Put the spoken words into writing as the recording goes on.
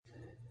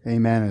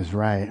Amen is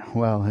right.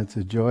 Well, it's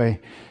a joy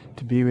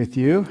to be with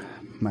you.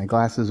 My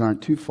glasses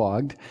aren't too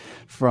fogged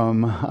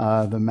from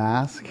the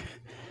mask.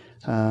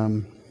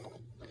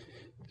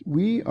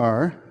 We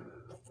are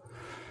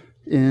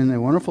in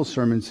a wonderful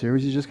sermon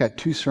series. You just got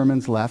 2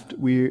 sermons left.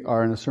 We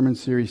are in a sermon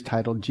series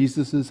titled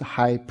Jesus'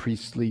 High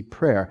Priestly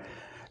Prayer.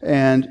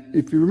 And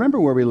if you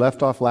remember where we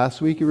left off last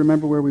week, you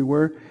remember where we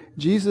were?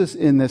 Jesus,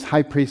 in this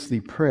high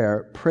priestly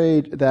prayer,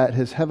 prayed that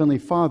his heavenly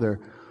Father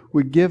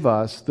would give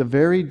us the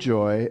very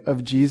joy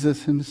of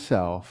Jesus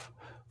himself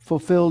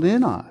fulfilled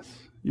in us.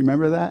 You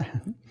remember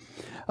that?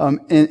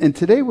 And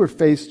today we're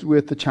faced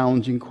with the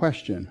challenging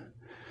question.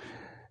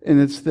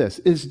 And it's this: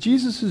 is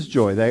Jesus'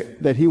 joy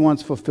that he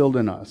wants fulfilled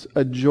in us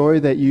a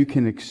joy that you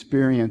can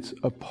experience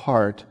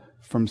apart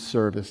from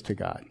service to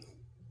God?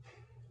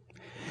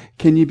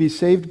 Can you be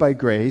saved by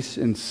grace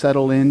and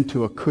settle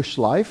into a cush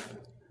life?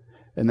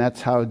 And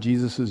that's how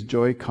Jesus'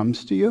 joy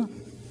comes to you?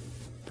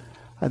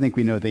 I think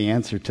we know the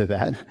answer to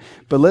that.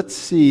 But let's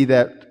see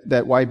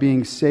that why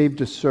being saved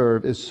to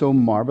serve is so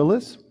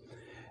marvelous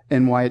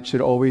and why it should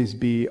always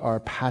be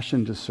our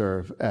passion to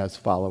serve as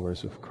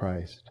followers of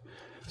Christ.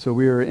 So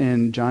we are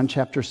in John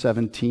chapter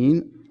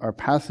 17. Our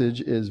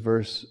passage is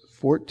verse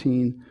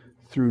 14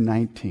 through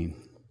 19.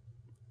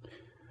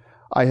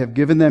 I have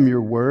given them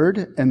your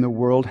word, and the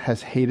world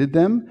has hated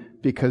them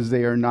because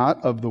they are not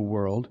of the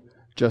world,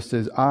 just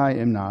as I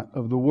am not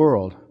of the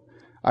world.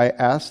 I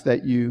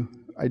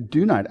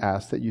do not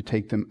ask that you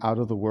take them out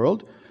of the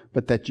world,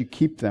 but that you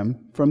keep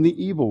them from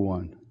the evil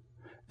one.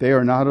 They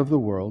are not of the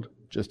world,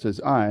 just as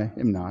I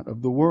am not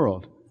of the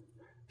world.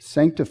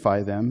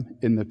 Sanctify them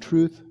in the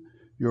truth.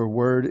 Your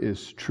word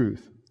is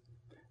truth.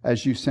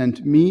 As you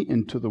sent me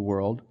into the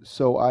world,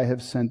 so I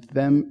have sent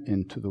them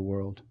into the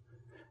world.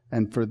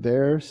 And for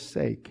their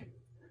sake,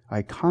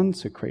 I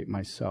consecrate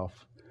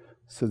myself,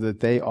 so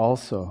that they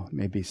also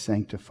may be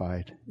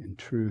sanctified in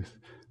truth.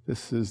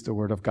 This is the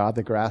word of God.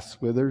 The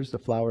grass withers, the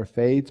flower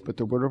fades, but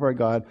the word of our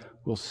God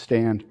will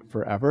stand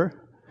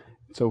forever.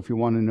 So if we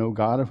want to know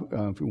God,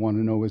 if we want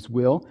to know his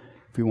will,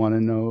 if we want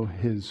to know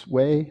his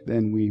way,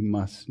 then we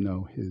must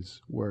know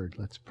his word.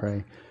 Let's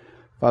pray.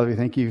 Father, we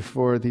thank you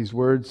for these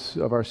words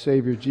of our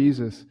Savior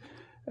Jesus.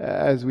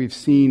 As we've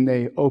seen,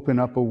 they open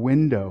up a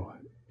window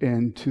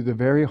into the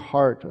very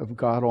heart of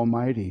God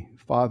Almighty,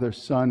 Father,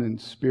 Son, and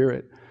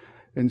Spirit.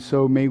 And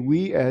so may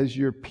we as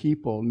your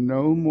people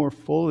know more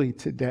fully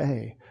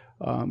today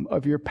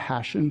of your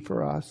passion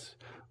for us,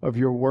 of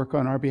your work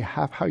on our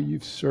behalf, how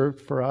you've served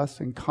for us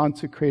and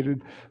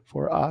consecrated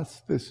for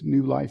us this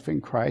new life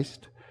in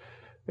Christ.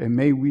 And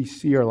may we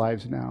see our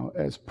lives now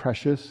as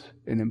precious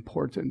and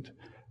important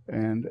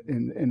and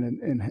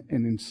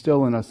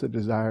instill in us a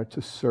desire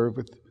to serve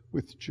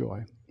with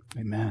joy.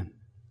 Amen.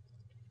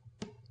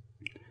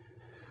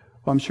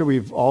 Well, I'm sure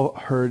we've all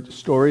heard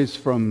stories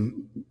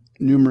from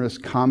numerous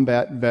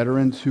combat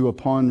veterans who,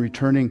 upon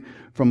returning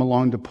from a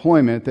long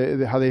deployment,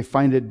 how they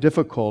find it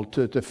difficult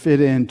to fit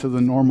into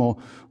the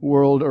normal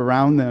world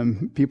around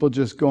them. People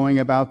just going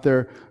about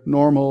their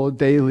normal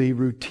daily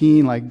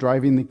routine, like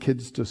driving the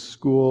kids to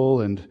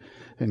school and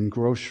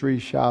grocery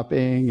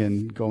shopping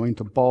and going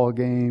to ball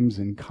games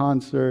and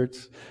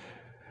concerts.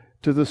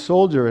 To the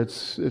soldier,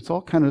 it's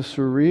all kind of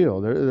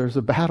surreal. There's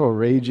a battle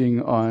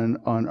raging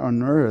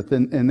on earth,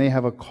 and they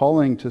have a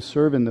calling to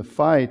serve in the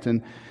fight,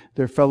 and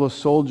their fellow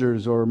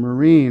soldiers or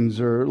Marines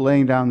are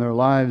laying down their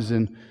lives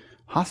in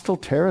hostile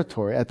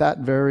territory at that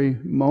very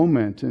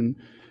moment. And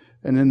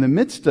in the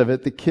midst of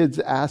it, the kids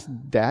ask,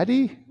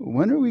 "Daddy,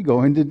 when are we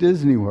going to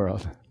Disney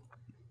World?"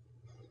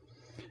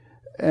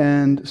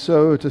 And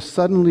so to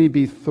suddenly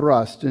be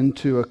thrust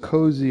into a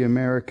cozy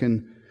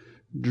American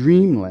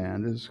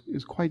dreamland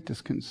is quite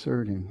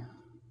disconcerting.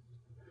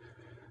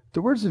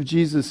 The words of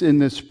Jesus in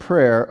this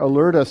prayer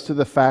alert us to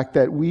the fact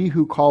that we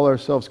who call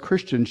ourselves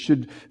Christians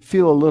should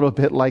feel a little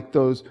bit like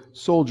those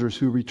soldiers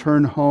who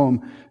return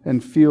home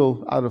and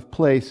feel out of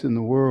place in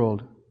the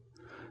world.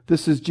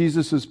 This is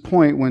Jesus'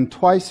 point when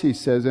twice he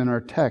says in our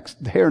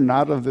text, "They are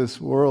not of this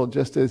world,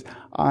 just as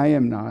I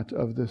am not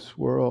of this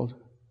world."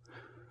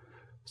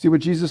 See,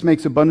 what Jesus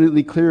makes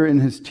abundantly clear in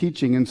his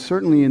teaching, and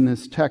certainly in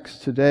this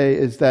text today,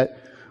 is that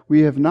we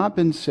have not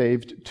been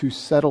saved to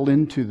settle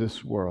into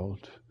this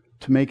world,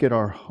 to make it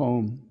our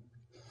home.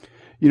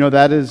 You know,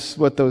 that is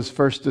what those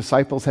first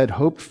disciples had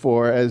hoped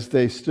for as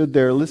they stood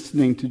there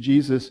listening to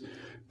Jesus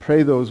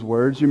pray those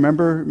words. You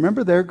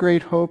remember their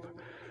great hope?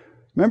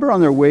 Remember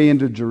on their way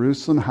into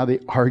Jerusalem how they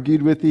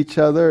argued with each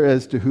other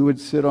as to who would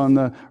sit on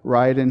the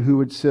right and who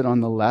would sit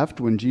on the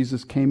left when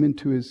Jesus came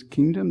into his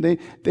kingdom? They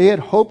had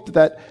hoped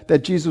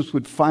that Jesus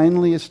would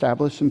finally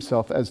establish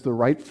himself as the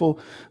rightful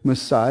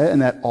Messiah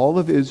and that all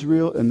of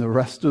Israel and the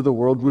rest of the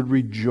world would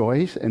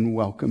rejoice and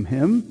welcome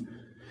him.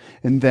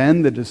 And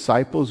then the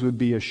disciples would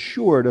be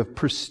assured of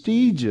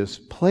prestigious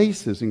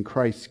places in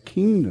Christ's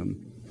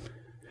kingdom.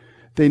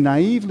 They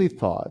naively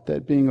thought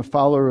that being a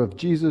follower of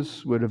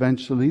Jesus would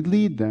eventually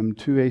lead them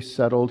to a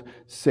settled,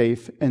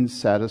 safe, and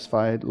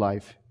satisfied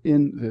life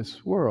in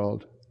this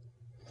world.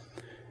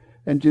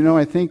 And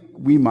I think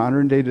we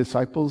modern day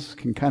disciples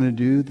can kind of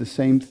do the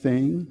same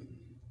thing.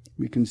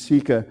 We can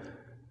seek a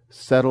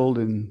settled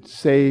and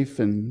safe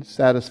and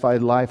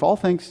satisfied life, all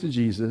thanks to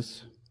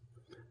Jesus.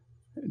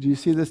 Do you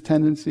see this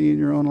tendency in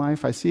your own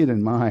life? I see it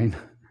in mine.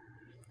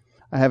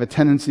 I have a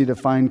tendency to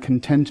find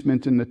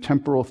contentment in the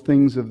temporal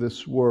things of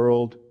this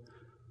world,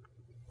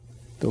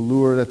 the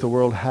lure that the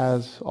world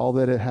has, all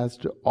that it has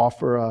to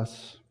offer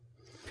us.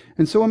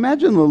 And so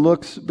imagine the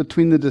looks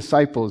between the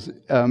disciples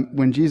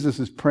when Jesus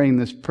is praying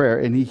this prayer,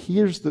 and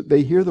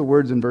they hear the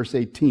words in verse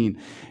 18,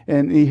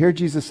 and they hear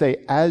Jesus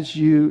say, "As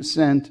you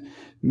sent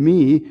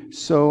me,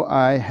 so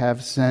I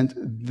have sent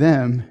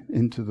them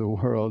into the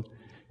world."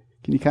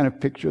 Can you kind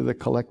of picture the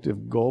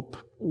collective gulp,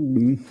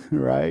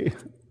 right?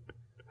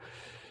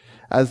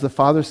 As the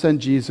Father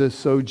sent Jesus,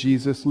 so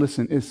Jesus,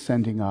 listen, is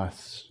sending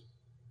us.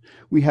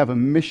 We have a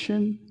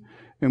mission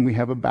and we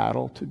have a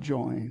battle to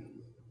join.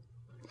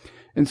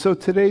 And so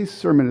today's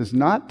sermon is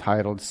not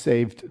titled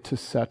Saved to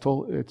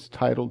Settle. It's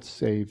titled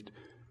Saved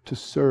to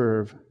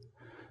Serve.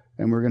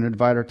 And we're going to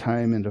divide our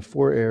time into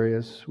 4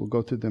 areas. We'll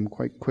go through them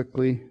quite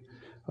quickly.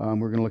 We're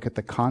going to look at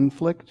the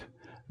conflict,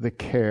 the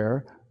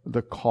care,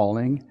 the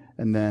calling,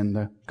 and then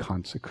the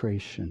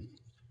consecration.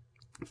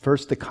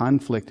 First, the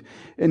conflict.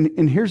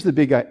 And here's the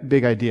big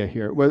idea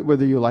here.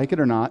 Whether you like it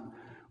or not,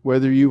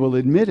 whether you will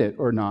admit it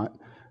or not,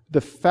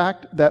 the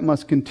fact that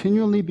must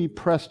continually be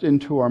pressed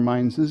into our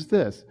minds is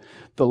this: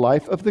 the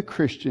life of the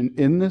Christian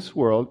in this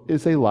world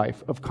is a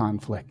life of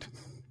conflict.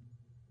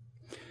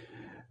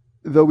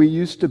 Though we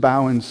used to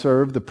bow and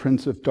serve the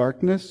Prince of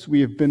Darkness,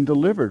 we have been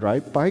delivered,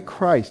 right, by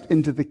Christ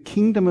into the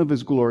kingdom of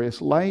His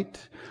glorious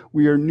light.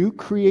 We are new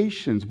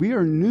creations. We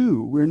are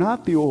new. We're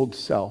not the old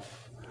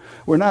self.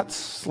 We're not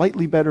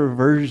slightly better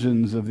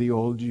versions of the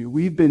old you.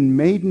 We've been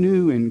made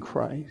new in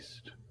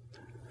Christ.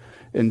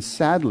 And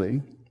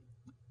sadly,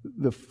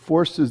 the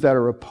forces that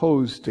are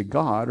opposed to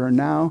God are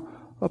now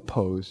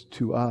opposed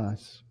to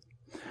us.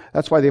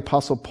 That's why the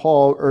Apostle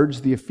Paul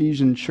urged the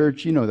Ephesian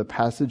church, you know the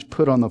passage,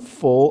 put on the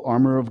full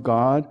armor of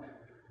God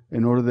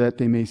in order that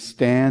they may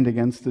stand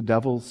against the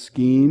devil's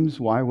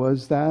schemes. Why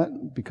was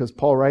that? Because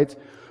Paul writes,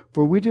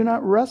 "For we do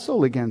not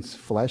wrestle against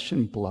flesh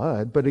and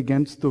blood, but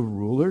against the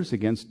rulers,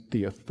 against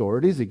the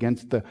authorities,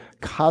 against the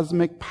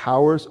cosmic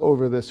powers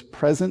over this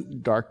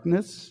present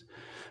darkness,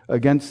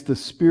 against the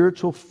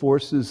spiritual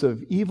forces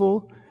of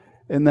evil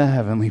in the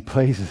heavenly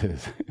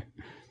places."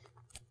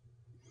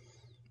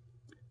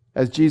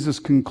 As Jesus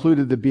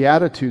concluded the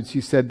Beatitudes, He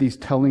said these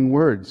telling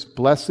words,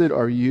 "Blessed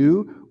are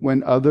you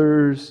when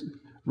others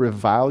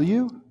revile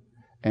you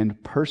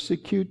and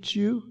persecute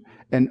you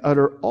and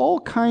utter all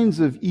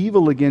kinds of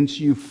evil against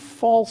you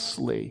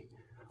falsely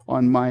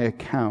on my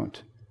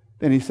account."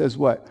 Then He says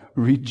what?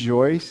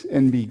 "Rejoice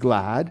and be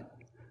glad,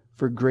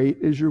 for great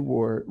is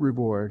your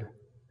reward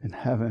in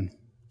heaven."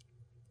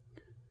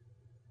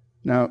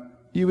 Now,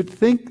 you would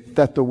think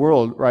that the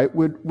world, right,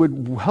 would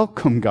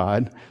welcome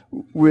God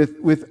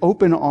with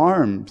open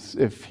arms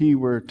if He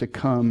were to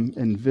come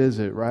and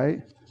visit,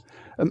 right?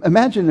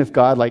 Imagine if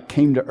God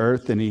came to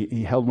earth and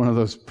he held one of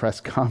those press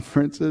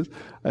conferences.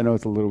 I know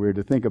it's a little weird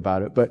to think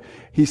about it, but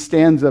He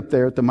stands up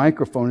there at the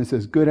microphone and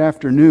says, "Good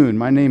afternoon,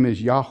 my name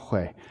is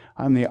Yahweh.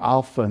 I'm the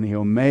Alpha and the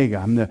Omega.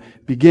 I'm the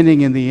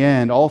beginning and the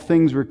end. All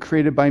things were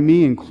created by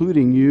me,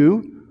 including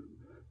you.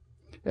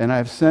 And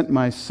I've sent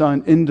my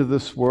Son into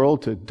this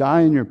world to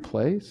die in your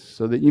place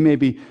so that you may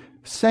be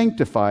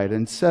sanctified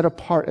and set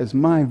apart as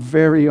my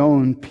very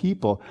own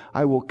people.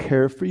 I will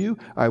care for you.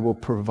 I will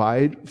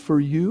provide for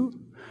you.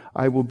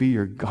 I will be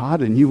your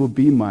God and you will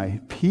be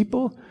my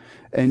people.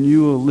 And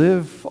you will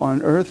live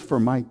on earth for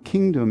my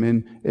kingdom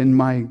in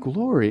my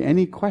glory."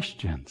 Any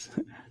questions?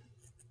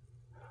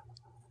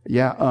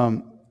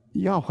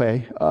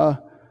 Yahweh,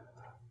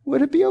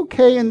 would it be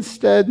okay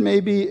instead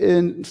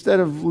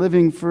of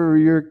living for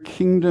your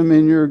kingdom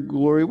and your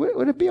glory,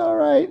 would it be all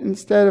right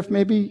instead of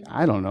maybe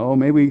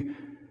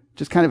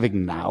just kind of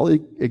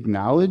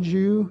acknowledge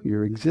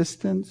your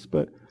existence,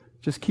 but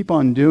just keep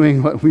on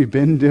doing what we've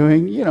been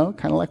doing,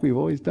 kind of like we've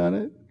always done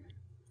it?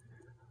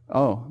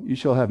 "Oh, you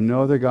shall have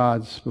no other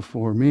gods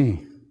before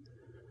me."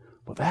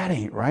 Well, that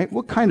ain't right.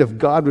 What kind of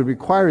God would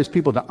require His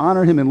people to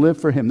honor Him and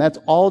live for Him? That's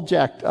all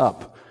jacked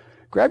up.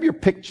 Grab your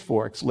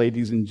pitchforks,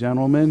 ladies and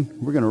gentlemen.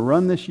 We're going to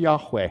run this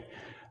Yahweh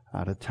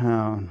out of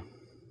town.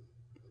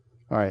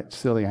 All right,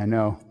 silly, I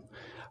know.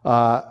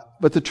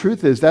 But the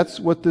truth is, that's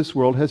what this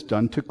world has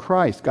done to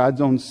Christ.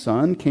 God's own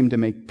Son came to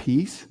make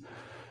peace,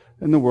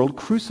 and the world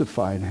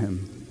crucified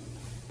Him.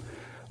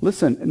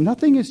 Listen,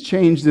 nothing has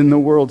changed in the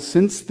world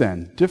since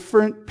then.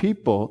 Different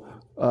people,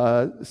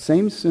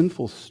 same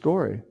sinful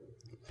story.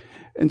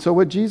 And so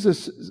what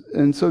Jesus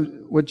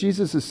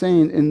is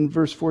saying in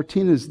verse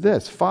 14 is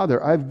this: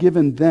 "Father, I've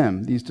given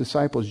them," these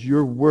disciples,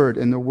 "your word,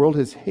 and the world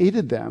has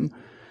hated them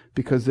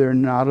because they're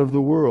not of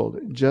the world,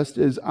 just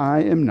as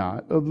I am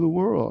not of the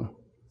world."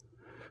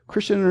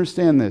 Christian,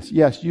 understand this.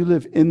 Yes, you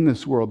live in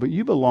this world, but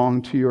you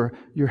belong to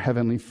your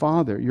heavenly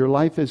Father. Your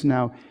life is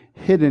now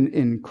hidden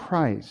in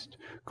Christ.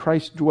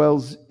 Christ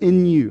dwells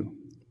in you.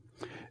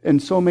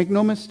 And so make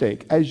no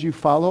mistake, as you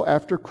follow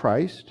after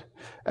Christ,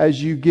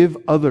 as you give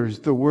others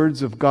the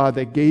words of God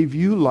that gave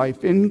you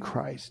life in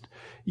Christ.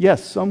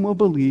 Yes, some will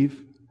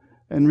believe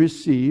and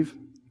receive,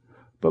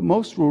 but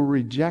most will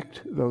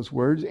reject those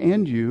words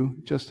and you,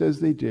 just as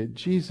they did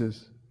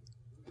Jesus.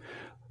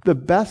 The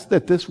best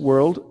that this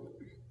world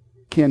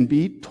can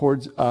be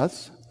towards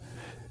us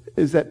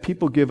is that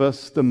people give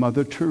us the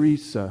Mother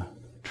Teresa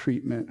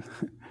treatment.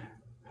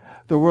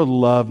 The world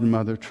loved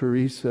Mother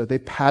Teresa. They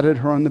patted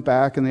her on the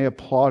back and they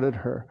applauded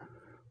her.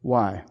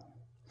 Why?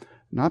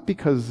 Not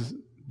because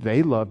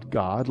they loved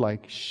God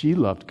like she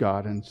loved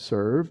God and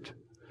served.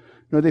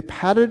 No, they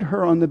patted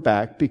her on the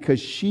back because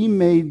she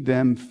made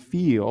them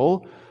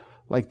feel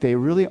like they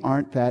really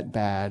aren't that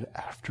bad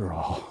after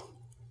all.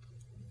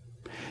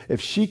 If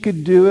she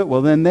could do it,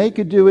 well, then they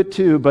could do it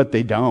too, but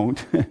they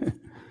don't.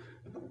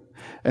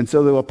 And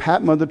so they will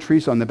pat Mother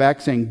Teresa on the back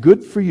saying,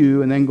 good for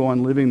you, and then go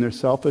on living their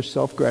selfish,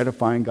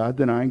 self-gratifying,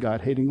 God-denying,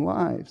 God-hating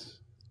lives.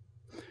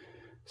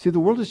 See,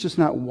 the world is just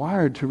not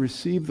wired to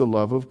receive the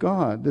love of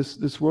God.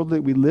 This world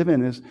that we live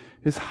in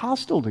is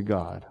hostile to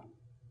God.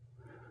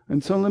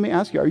 And so let me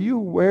ask you, are you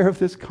aware of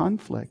this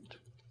conflict?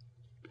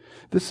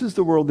 This is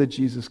the world that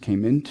Jesus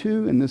came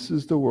into, and this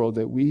is the world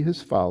that we,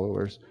 his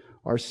followers,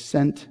 are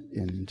sent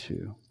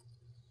into.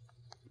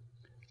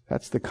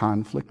 That's the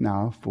conflict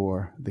now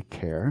for the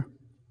care.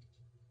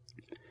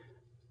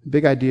 The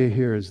big idea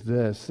here is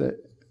this, that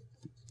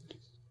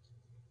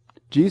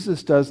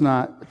Jesus does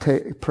not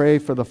pray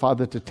for the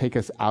Father to take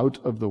us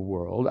out of the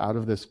world, out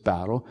of this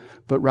battle,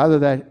 but rather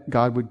that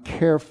God would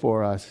care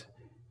for us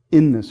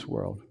in this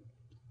world.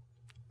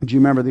 Do you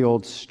remember the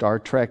old Star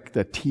Trek,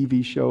 the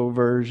TV show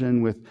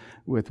version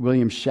with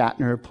William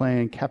Shatner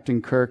playing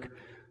Captain Kirk?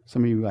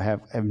 Some of you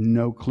have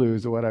no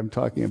clues of what I'm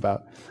talking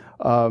about.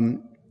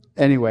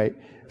 Anyway,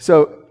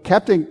 so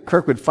Captain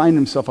Kirk would find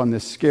himself on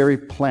this scary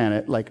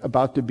planet, like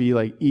about to be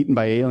like eaten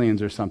by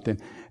aliens or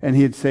something, and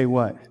he'd say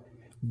what?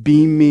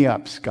 Beam me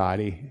up,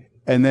 Scotty.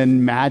 And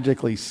then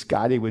magically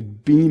Scotty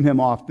would beam him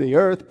off the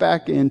Earth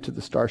back into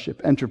the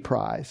Starship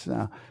Enterprise.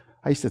 Now,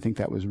 I used to think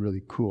that was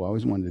really cool. I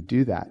always wanted to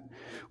do that.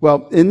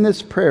 Well, in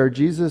this prayer,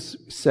 Jesus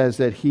says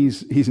that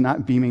he's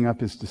not beaming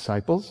up his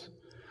disciples,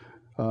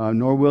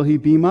 nor will he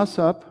beam us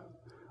up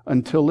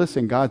until,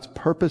 listen, God's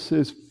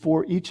purposes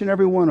for each and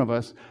every one of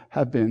us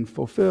have been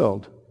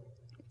fulfilled.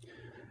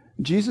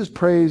 Jesus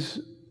prays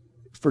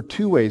for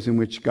two ways in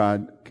which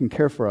God can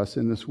care for us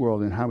in this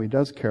world and how he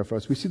does care for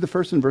us. We see the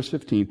first in verse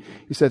 15.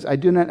 He says, I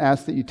do not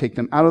ask that you take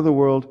them out of the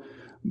world,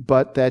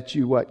 but that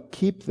you what?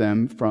 Keep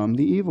them from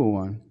the evil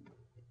one.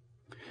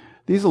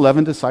 These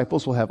 11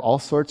 disciples will have all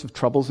sorts of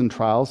troubles and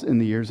trials in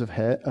the years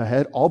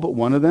ahead. All but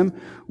one of them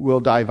will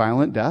die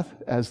violent death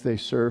as they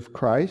serve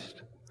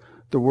Christ.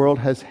 The world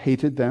has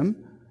hated them,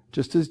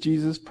 just as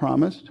Jesus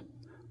promised.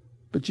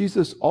 But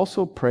Jesus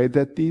also prayed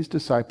that these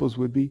disciples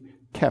would be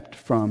kept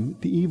from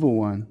the evil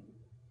one.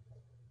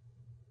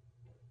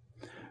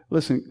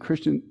 Listen,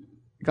 Christian,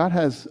 God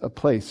has a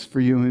place for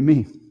you and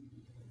me.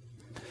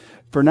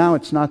 For now,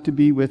 it's not to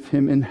be with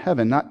him in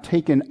heaven, not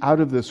taken out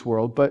of this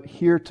world, but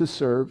here to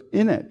serve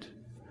in it.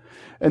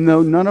 And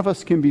though none of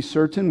us can be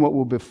certain what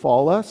will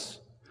befall us,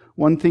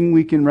 one thing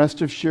we can be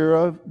rest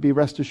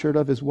assured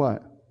of is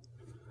what?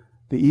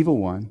 The evil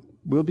one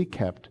will be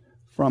kept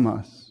from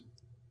us.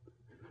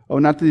 Oh,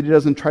 not that he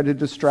doesn't try to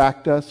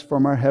distract us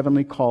from our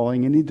heavenly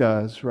calling, and he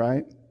does,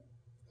 right?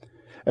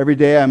 Every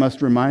day I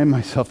must remind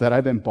myself that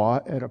I've been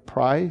bought at a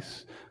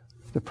price,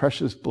 the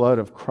precious blood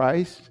of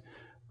Christ.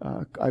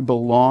 I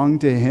belong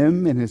to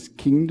him and his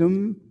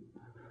kingdom,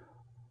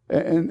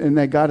 and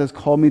that God has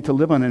called me to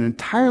live on an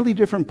entirely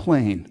different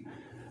plane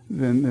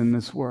than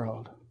this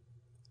world.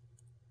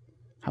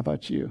 How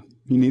about you?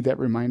 You need that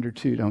reminder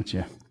too, don't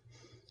you?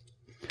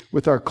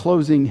 With our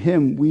closing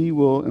hymn, we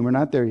will, and we're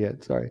not there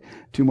yet, sorry,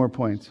 2 more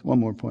points, 1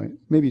 more point,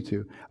 maybe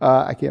 2.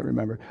 I can't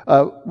remember.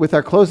 With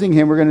our closing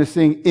hymn, we're going to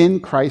sing In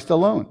Christ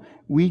Alone.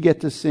 We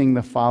get to sing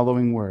the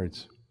following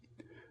words.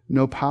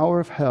 No power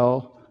of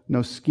hell,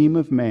 no scheme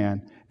of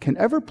man can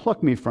ever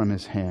pluck me from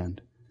his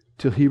hand.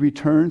 Till he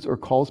returns or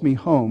calls me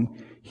home,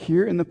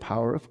 here in the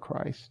power of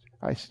Christ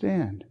I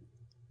stand.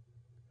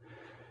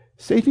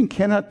 Satan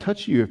cannot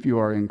touch you if you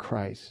are in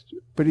Christ,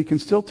 but he can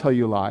still tell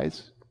you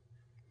lies.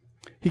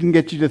 He can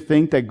get you to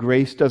think that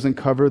grace doesn't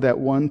cover that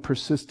one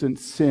persistent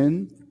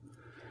sin.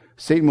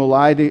 Satan will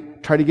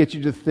try to get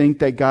you to think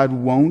that God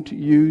won't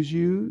use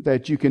you,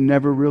 that you can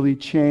never really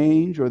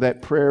change, or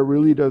that prayer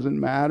really doesn't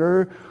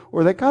matter,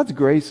 or that God's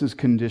grace is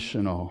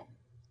conditional.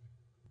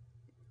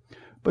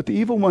 But the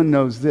evil one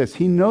knows this.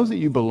 He knows that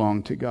you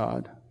belong to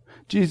God.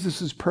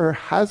 Jesus' prayer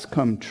has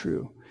come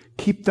true.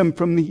 Keep them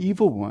from the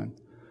evil one.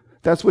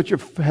 That's what your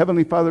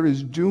Heavenly Father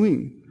is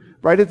doing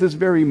right at this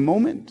very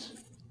moment.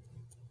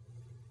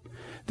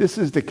 This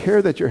is the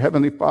care that your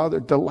Heavenly Father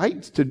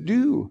delights to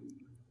do,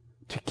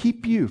 to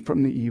keep you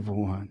from the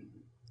evil one.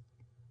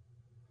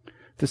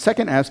 The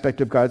second aspect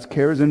of God's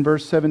care is in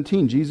verse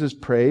 17. Jesus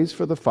prays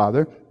for the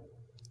Father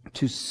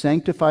to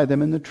sanctify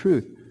them in the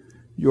truth.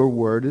 Your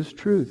word is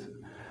truth.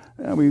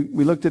 We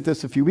looked at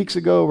this a few weeks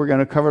ago. We're going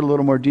to cover it a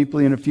little more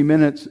deeply in a few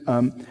minutes.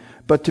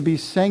 But to be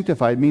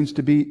sanctified means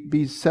to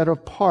be set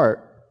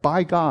apart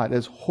by God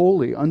as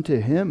holy unto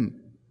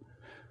Him.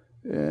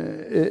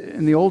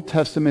 In the Old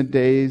Testament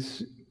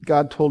days,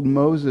 God told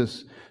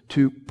Moses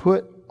to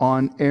put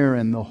on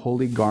Aaron the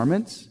holy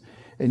garments,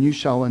 and you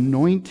shall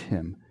anoint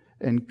him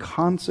and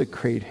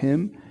consecrate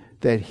him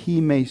that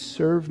he may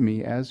serve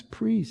me as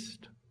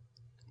priest.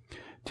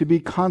 To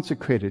be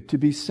consecrated, to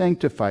be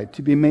sanctified,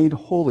 to be made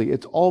holy,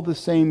 it's all the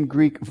same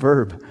Greek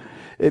verb.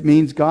 It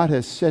means God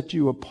has set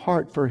you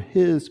apart for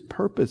His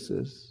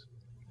purposes.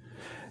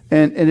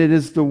 And it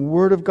is the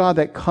Word of God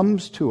that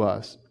comes to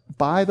us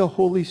by the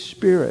Holy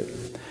Spirit.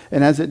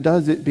 And as it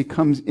does, it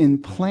becomes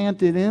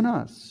implanted in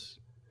us.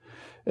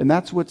 And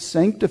that's what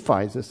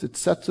sanctifies us. It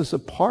sets us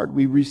apart.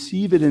 We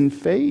receive it in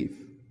faith.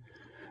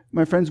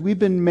 My friends, we've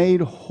been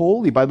made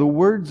holy by the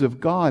words of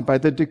God, by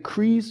the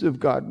decrees of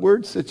God.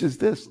 Words such as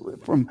this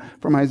from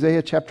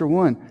Isaiah chapter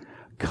 1.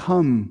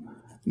 Come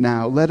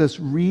now, let us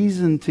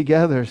reason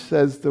together,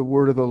 says the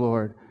word of the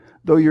Lord.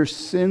 Though your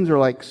sins are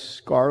like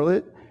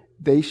scarlet,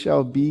 they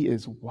shall be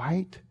as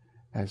white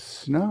as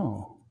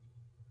snow.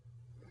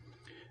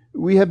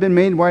 We have been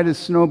made white as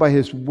snow by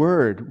His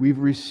word. We've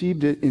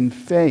received it in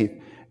faith.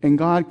 And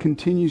God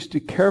continues to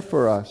care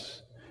for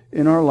us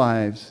in our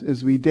lives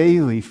as we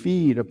daily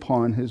feed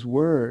upon His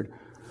word.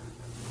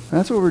 And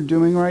that's what we're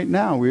doing right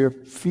now. We are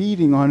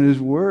feeding on His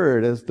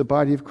word as the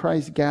body of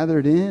Christ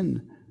gathered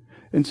in.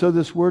 And so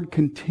this word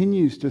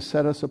continues to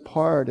set us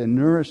apart and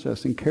nourish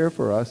us and care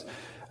for us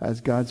as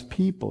God's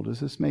people.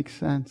 Does this make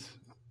sense?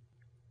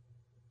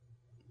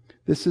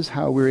 This is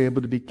how we're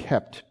able to be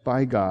kept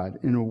by God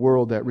in a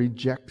world that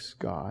rejects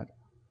God.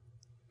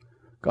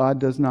 God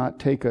does not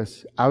take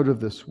us out of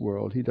this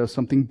world. He does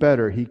something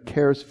better. He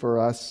cares for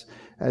us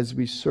as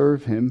we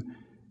serve Him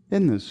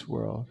in this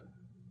world.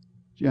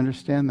 Do you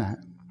understand that?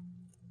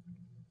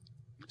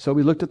 So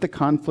we looked at the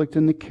conflict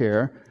and the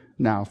care.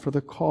 Now for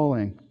the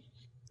calling.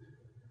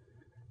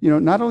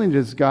 Not only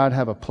does God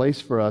have a place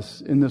for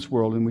us in this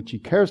world in which He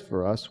cares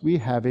for us, we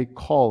have a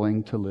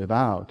calling to live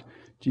out.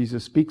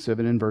 Jesus speaks of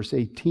it in verse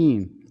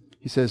 18.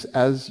 He says,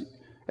 As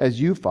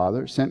you,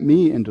 Father, sent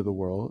me into the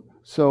world,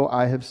 so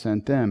I have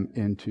sent them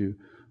into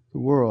the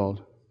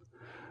world.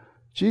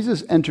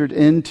 Jesus entered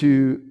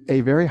into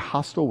a very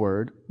hostile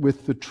world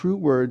with the true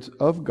words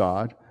of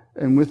God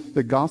and with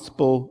the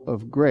gospel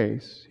of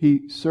grace.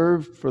 He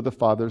served for the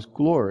Father's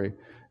glory,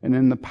 and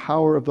in the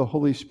power of the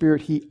Holy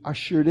Spirit, He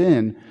ushered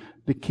in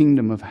the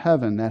kingdom of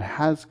heaven that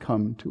has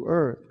come to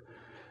earth.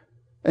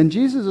 And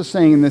Jesus is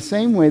saying, in the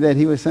same way that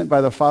He was sent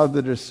by the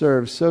Father to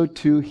serve, so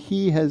too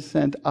He has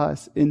sent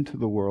us into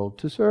the world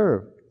to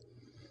serve.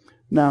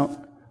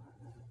 Now,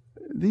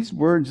 these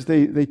words,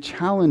 they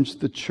challenge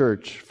the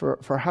church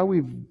for how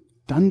we've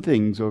done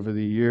things over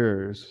the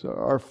years.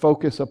 Our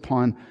focus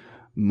upon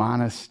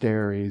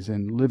monasteries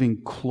and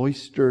living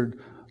cloistered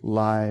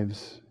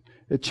lives.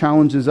 It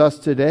challenges us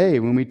today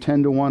when we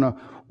tend to want to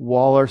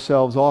wall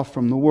ourselves off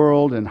from the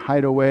world and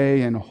hide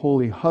away in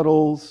holy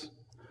huddles.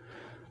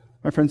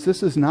 My friends,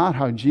 this is not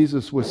how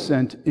Jesus was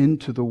sent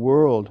into the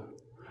world.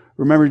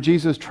 Remember,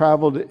 Jesus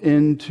traveled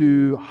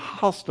into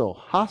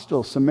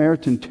hostile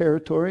Samaritan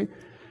territory.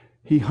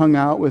 He hung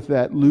out with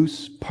that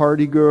loose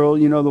party girl,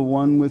 the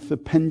one with the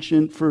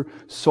penchant for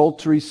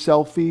sultry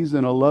selfies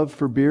and a love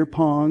for beer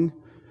pong.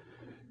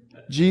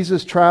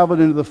 Jesus traveled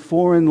into the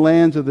foreign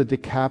lands of the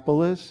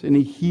Decapolis, and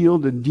He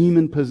healed a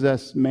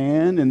demon-possessed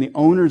man, and the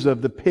owners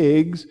of the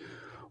pigs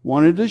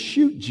wanted to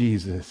shoot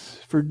Jesus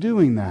for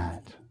doing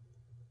that.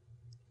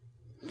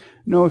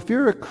 No, if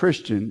you're a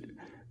Christian,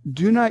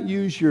 do not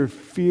use your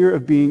fear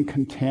of being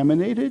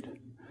contaminated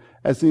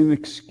as an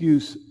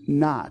excuse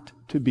not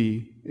to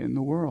be in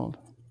the world.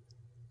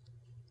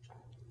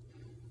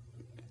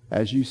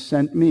 As you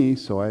sent me,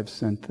 so I have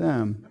sent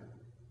them.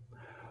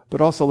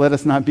 But also let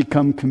us not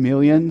become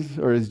chameleons,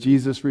 or as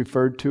Jesus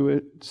referred to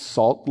it,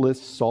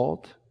 saltless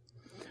salt.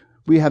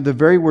 We have the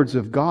very words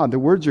of God. The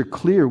words are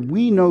clear.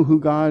 We know who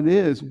God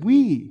is.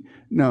 We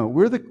know.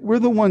 We're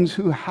the ones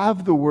who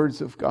have the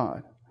words of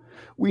God.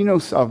 We know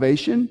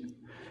salvation,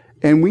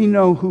 and we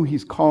know who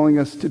He's calling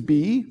us to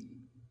be.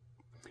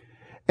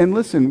 And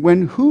listen,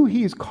 when who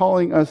He's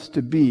calling us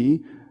to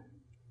be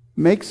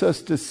makes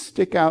us to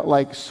stick out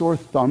like sore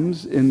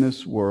thumbs in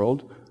this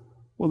world,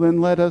 well then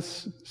let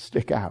us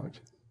stick out.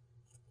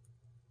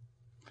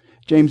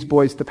 James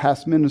Boyce, the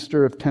past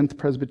minister of 10th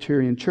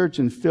Presbyterian Church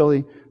in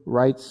Philly,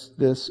 writes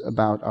this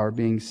about our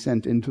being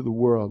sent into the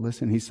world.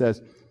 Listen, he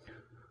says,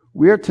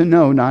 "We are to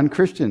know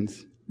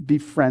non-Christians,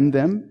 befriend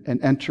them,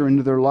 and enter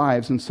into their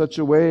lives in such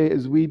a way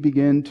as we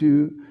begin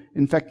to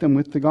infect them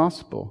with the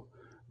gospel,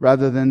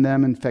 rather than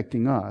them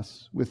infecting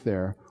us with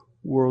their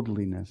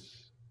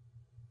worldliness."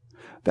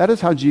 That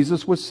is how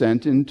Jesus was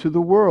sent into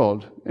the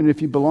world. And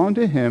if you belong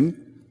to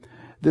Him,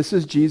 this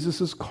is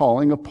Jesus'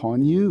 calling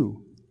upon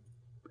you.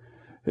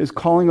 His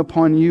calling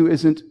upon you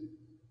isn't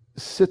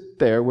sit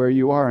there where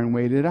you are and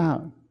wait it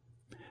out.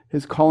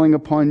 His calling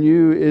upon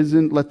you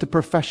isn't let the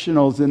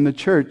professionals in the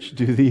church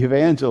do the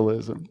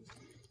evangelism.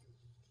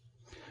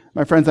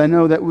 My friends, I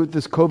know that with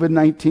this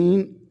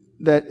COVID-19,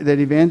 that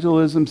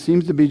evangelism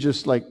seems to be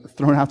just like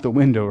thrown out the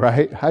window,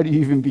 right? How do you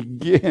even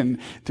begin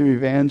to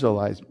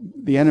evangelize?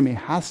 The enemy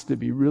has to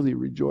be really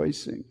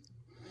rejoicing.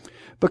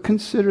 But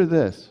consider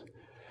this.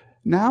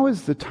 Now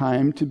is the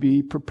time to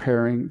be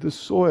preparing the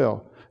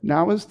soil.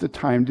 Now is the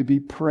time to be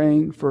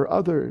praying for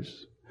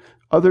others.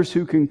 Others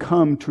who can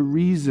come to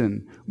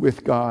reason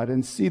with God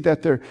and see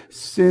that their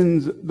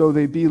sins, though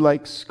they be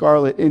like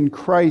scarlet, in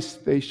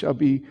Christ they shall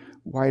be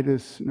white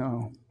as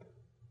snow.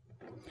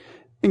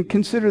 And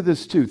consider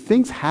this too.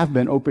 Things have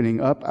been opening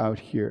up out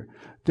here.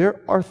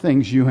 There are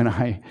things you and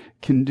I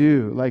can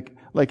do,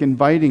 like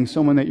inviting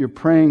someone that you're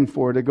praying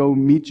for to go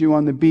meet you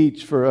on the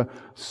beach for a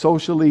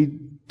socially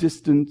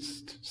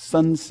distanced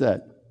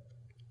sunset.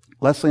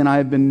 Leslie and I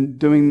have been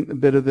doing a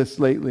bit of this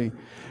lately.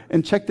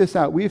 And check this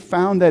out. We've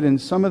found that in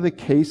some of the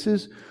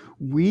cases,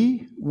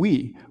 we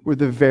were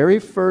the very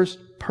first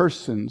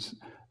persons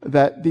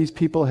that these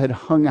people had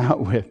hung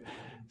out with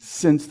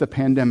since the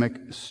pandemic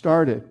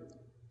started.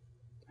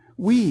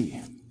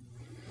 We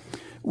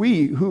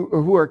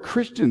who are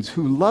Christians,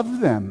 who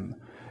love them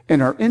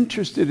and are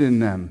interested in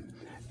them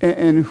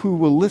and who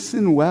will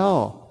listen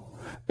well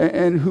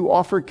and who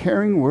offer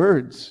caring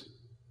words.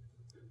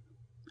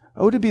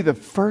 Oh, to be the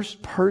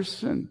first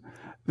person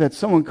that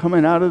someone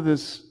coming out of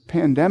this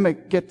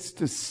pandemic gets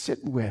to sit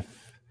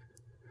with.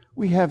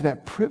 We have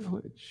that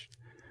privilege.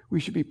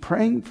 We should be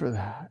praying for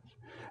that.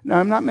 Now,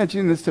 I'm not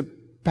mentioning this to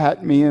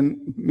pat me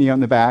on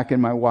the back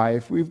and my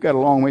wife. We've got a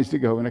long ways to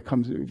go when it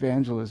comes to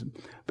evangelism.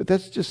 But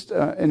that's just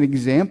an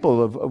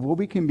example of what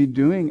we can be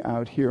doing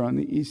out here on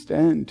the East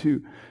End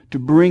to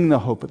bring the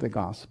hope of the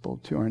gospel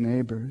to our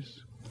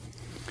neighbors.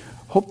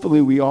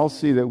 Hopefully we all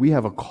see that we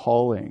have a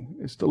calling,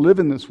 is to live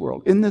in this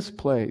world, in this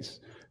place,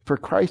 for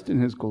Christ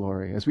and His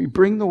glory, as we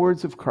bring the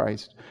words of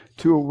Christ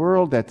to a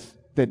world that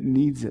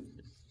needs it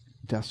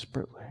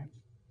desperately.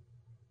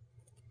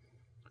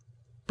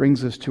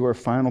 Brings us to our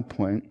final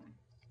point,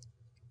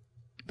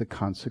 the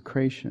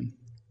consecration.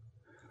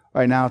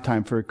 All right, now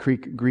time for a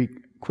quick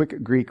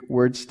Greek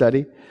word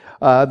study.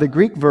 The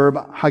Greek verb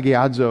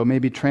hagiadzo may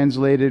be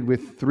translated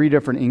with 3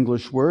 different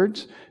English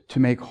words: to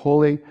make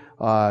holy,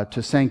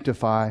 to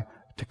sanctify,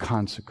 to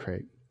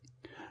consecrate.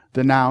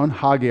 The noun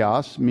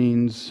hagios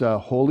means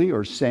holy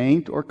or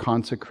saint or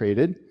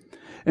consecrated.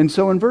 And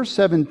so in verse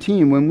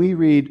 17, when we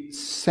read,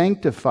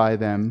 sanctify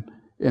them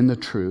in the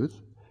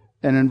truth,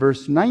 and in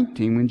verse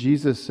 19, when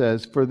Jesus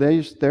says, for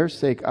their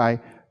sake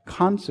I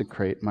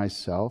consecrate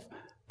myself,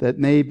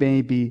 that they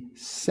may be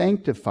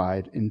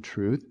sanctified in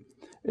truth,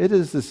 it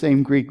is the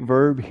same Greek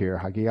verb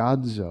here,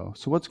 hagiadzo.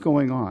 So what's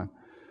going on?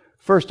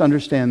 First,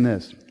 understand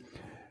this.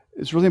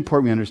 It's really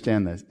important we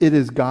understand this. It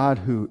is God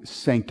who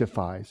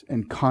sanctifies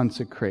and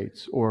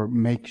consecrates or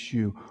makes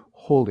you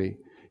holy.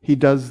 He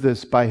does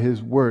this by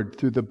His word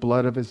through the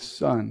blood of His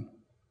Son.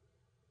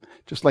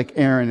 Just like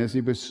Aaron, as he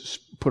was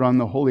put on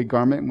the holy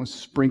garment and was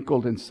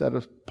sprinkled and set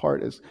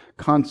apart as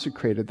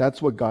consecrated.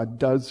 That's what God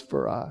does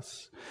for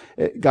us.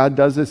 God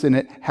does this and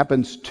it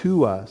happens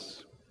to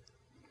us.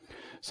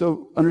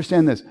 So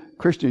understand this.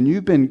 Christian,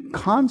 you've been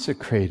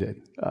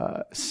consecrated,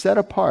 set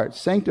apart,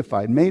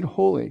 sanctified, made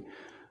holy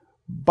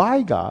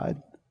by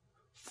God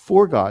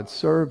for God's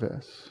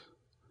service.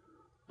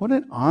 What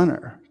an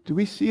honor. Do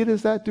we see it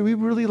as that? Do we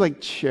really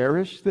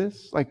cherish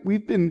this?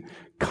 We've been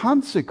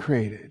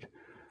consecrated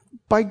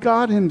by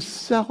God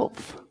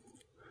Himself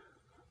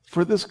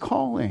for this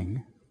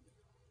calling.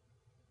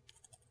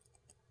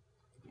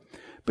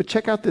 But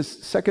check out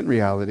this second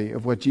reality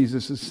of what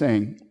Jesus is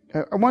saying.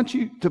 I want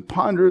you to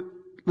ponder,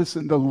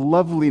 listen, the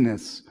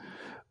loveliness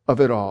of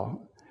it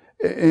all.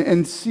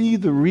 And see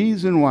the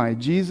reason why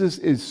Jesus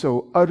is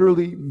so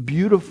utterly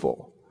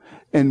beautiful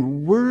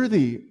and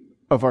worthy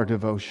of our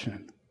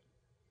devotion.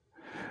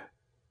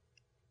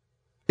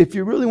 If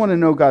you really want to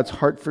know God's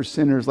heart for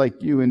sinners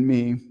like you and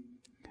me,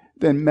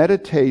 then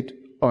meditate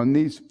on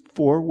these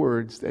 4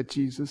 words that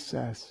Jesus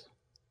says.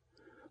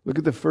 Look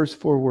at the first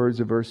 4 words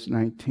of verse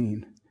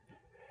 19.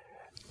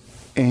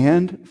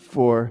 And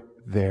for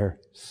their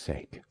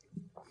sake.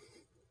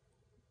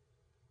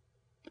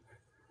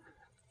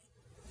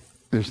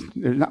 There's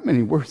not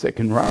many words that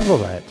can rival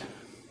that.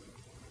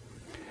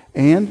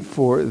 And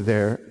for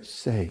their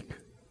sake.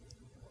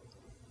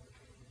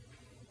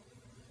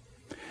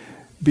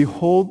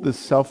 Behold the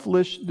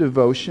selfless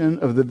devotion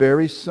of the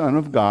very Son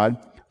of God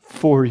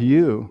for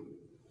you.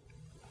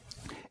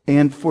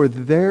 And for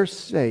their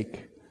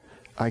sake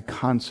I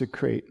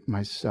consecrate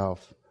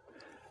myself,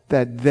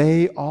 that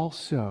they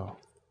also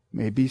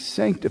may be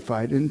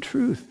sanctified in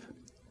truth.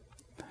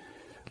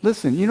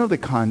 Listen, you know the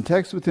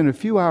context. Within a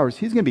few hours,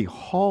 He's going to be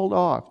hauled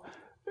off.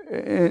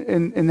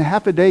 In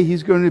half a day,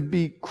 He's going to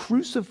be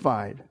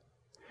crucified.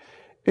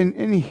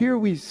 And here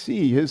we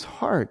see His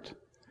heart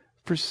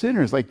for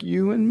sinners like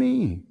you and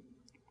me.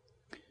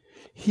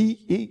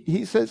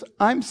 He says,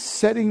 I'm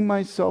setting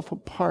myself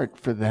apart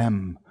for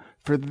them,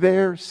 for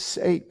their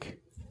sake.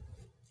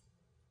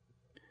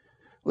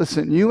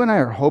 Listen, you and I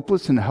are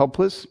hopeless and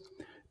helpless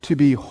to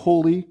be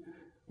holy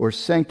or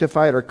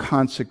sanctified or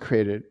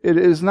consecrated. It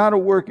is not a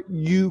work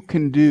you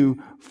can do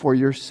for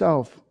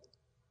yourself.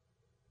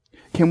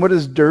 Can what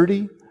is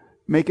dirty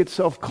make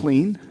itself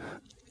clean?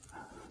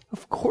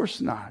 Of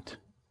course not.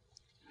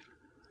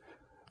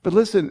 But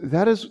listen,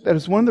 that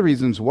is one of the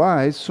reasons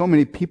why so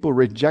many people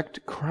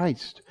reject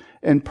Christ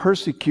and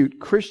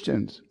persecute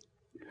Christians.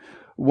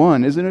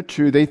 One, isn't it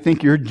true, they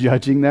think you're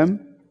judging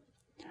them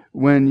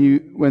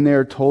when they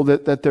are told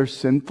that they're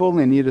sinful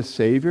and need a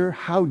Savior?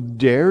 How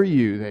dare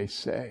you, they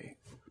say.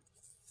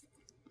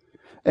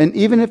 And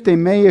even if they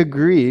may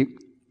agree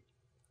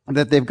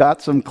that they've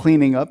got some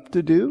cleaning up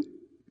to do,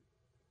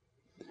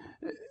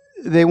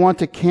 they want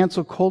to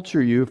cancel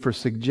culture you for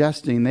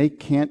suggesting they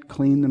can't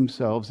clean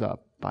themselves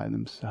up by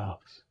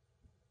themselves.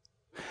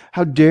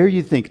 How dare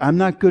you think I'm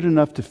not good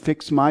enough to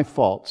fix my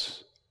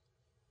faults?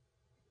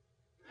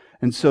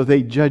 And so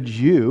they judge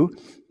you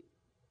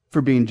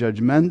for being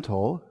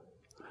judgmental,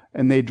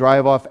 and they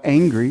drive off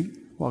angry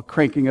while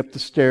cranking up the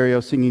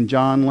stereo singing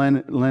John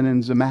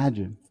Lennon's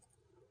Imagine.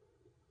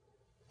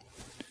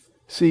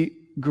 See,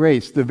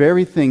 grace,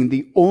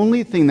 the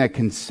only thing that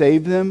can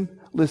save them,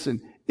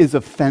 listen, is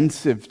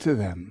offensive to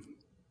them.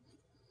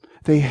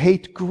 They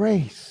hate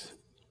grace.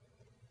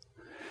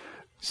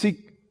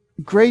 See,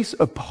 grace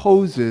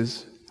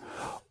opposes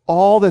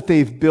all that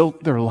they've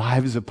built their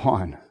lives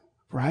upon,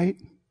 right?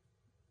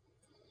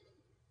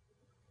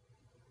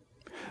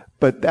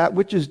 But that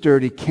which is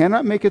dirty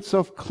cannot make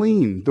itself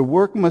clean. The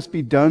work must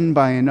be done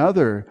by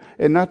another,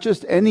 and not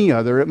just any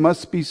other. It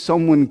must be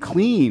someone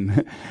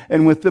clean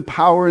and with the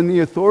power and the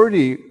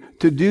authority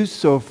to do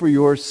so for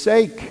your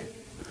sake.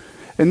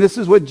 And this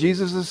is what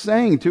Jesus is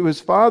saying to his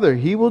Father.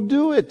 He will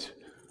do it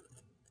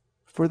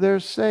for their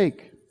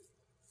sake.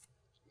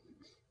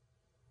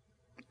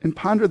 And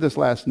ponder this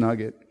last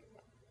nugget.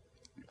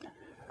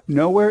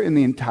 Nowhere in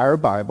the entire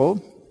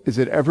Bible is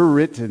it ever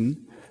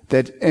written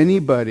that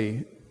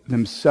anybody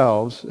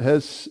themselves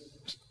has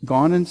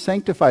gone and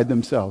sanctified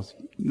themselves.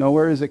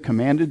 Nowhere is it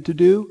commanded to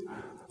do.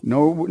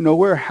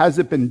 Nowhere has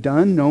it been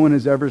done. No one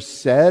has ever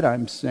said,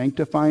 I'm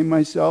sanctifying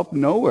myself.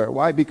 Nowhere.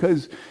 Why?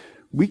 Because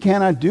we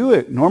cannot do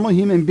it. Normal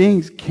human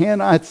beings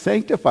cannot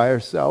sanctify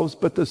ourselves,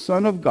 but the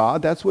Son of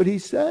God, that's what he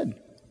said.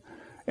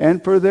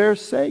 And for their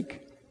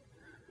sake,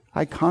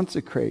 I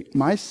consecrate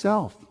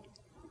myself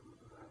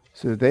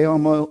so that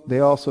they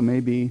also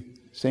may be,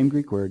 same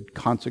Greek word,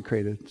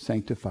 consecrated,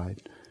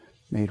 sanctified,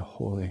 made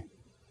holy.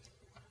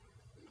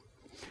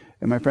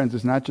 And my friends,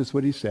 it's not just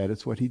what he said,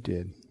 it's what he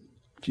did.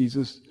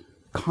 Jesus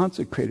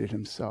consecrated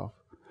himself,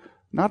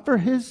 not for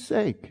his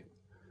sake,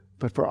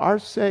 but for our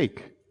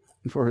sake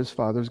and for his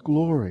Father's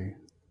glory.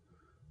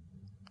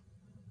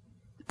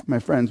 My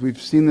friends,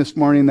 we've seen this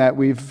morning that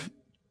we've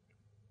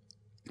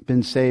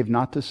been saved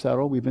not to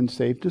settle, we've been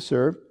saved to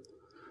serve.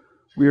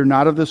 We are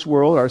not of this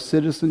world, our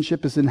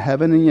citizenship is in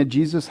heaven, and yet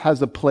Jesus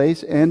has a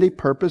place and a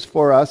purpose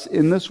for us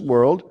in this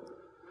world.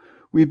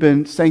 We've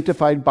been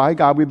sanctified by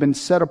God. We've been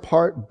set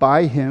apart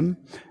by him,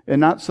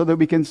 and not so that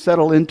we can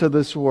settle into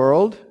this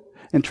world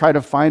and try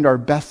to find our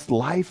best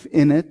life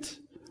in it.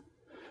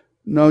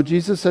 No,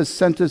 Jesus has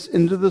sent us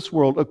into this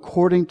world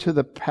according to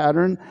the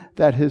pattern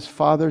that his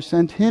Father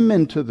sent him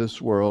into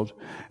this world.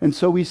 And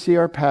so we see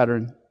our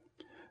pattern,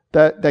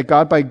 that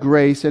God by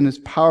grace and his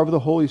power of the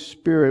Holy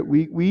Spirit,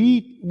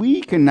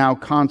 we can now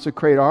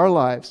consecrate our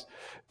lives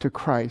to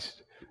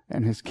Christ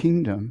and his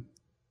kingdom.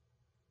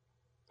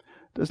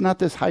 Does not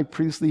this high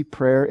priestly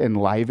prayer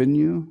enliven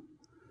you?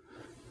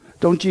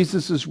 Don't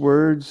Jesus'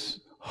 words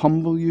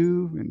humble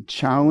you and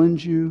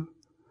challenge you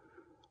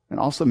and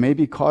also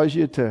maybe cause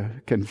you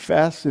to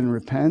confess and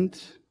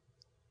repent?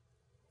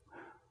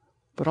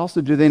 But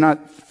also, do they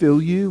not fill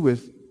you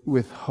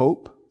with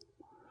hope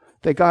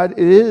that God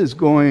is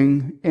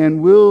going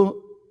and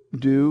will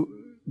do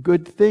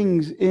good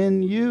things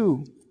in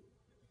you,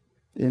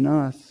 in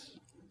us?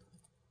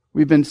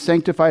 We've been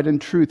sanctified in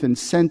truth and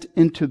sent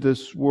into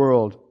this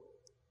world.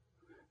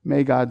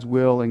 May God's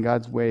will and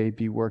God's way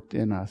be worked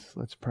in us.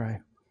 Let's pray.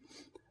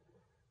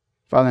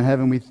 Father in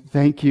heaven, we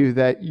thank you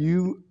that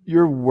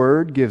your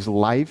word gives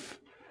life.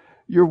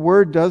 Your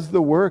word does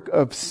the work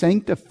of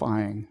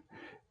sanctifying.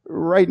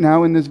 Right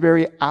now in this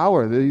very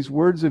hour, these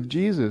words of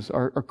Jesus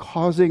are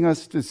causing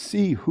us to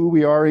see who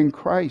we are in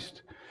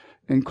Christ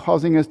and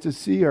causing us to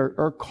see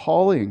our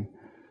calling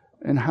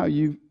and how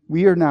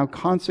we are now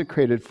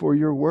consecrated for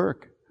your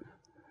work.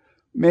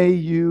 May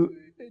you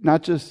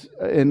not just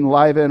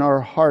enliven our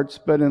hearts,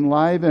 but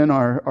enliven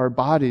our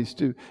bodies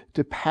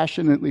to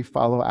passionately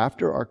follow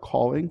after our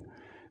calling.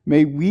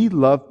 May we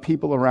love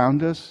people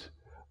around us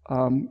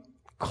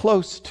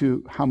close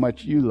to how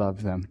much you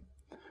love them.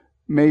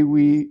 May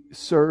we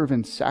serve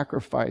and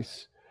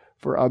sacrifice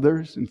for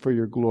others and for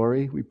your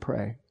glory, we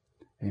pray.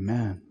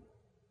 Amen.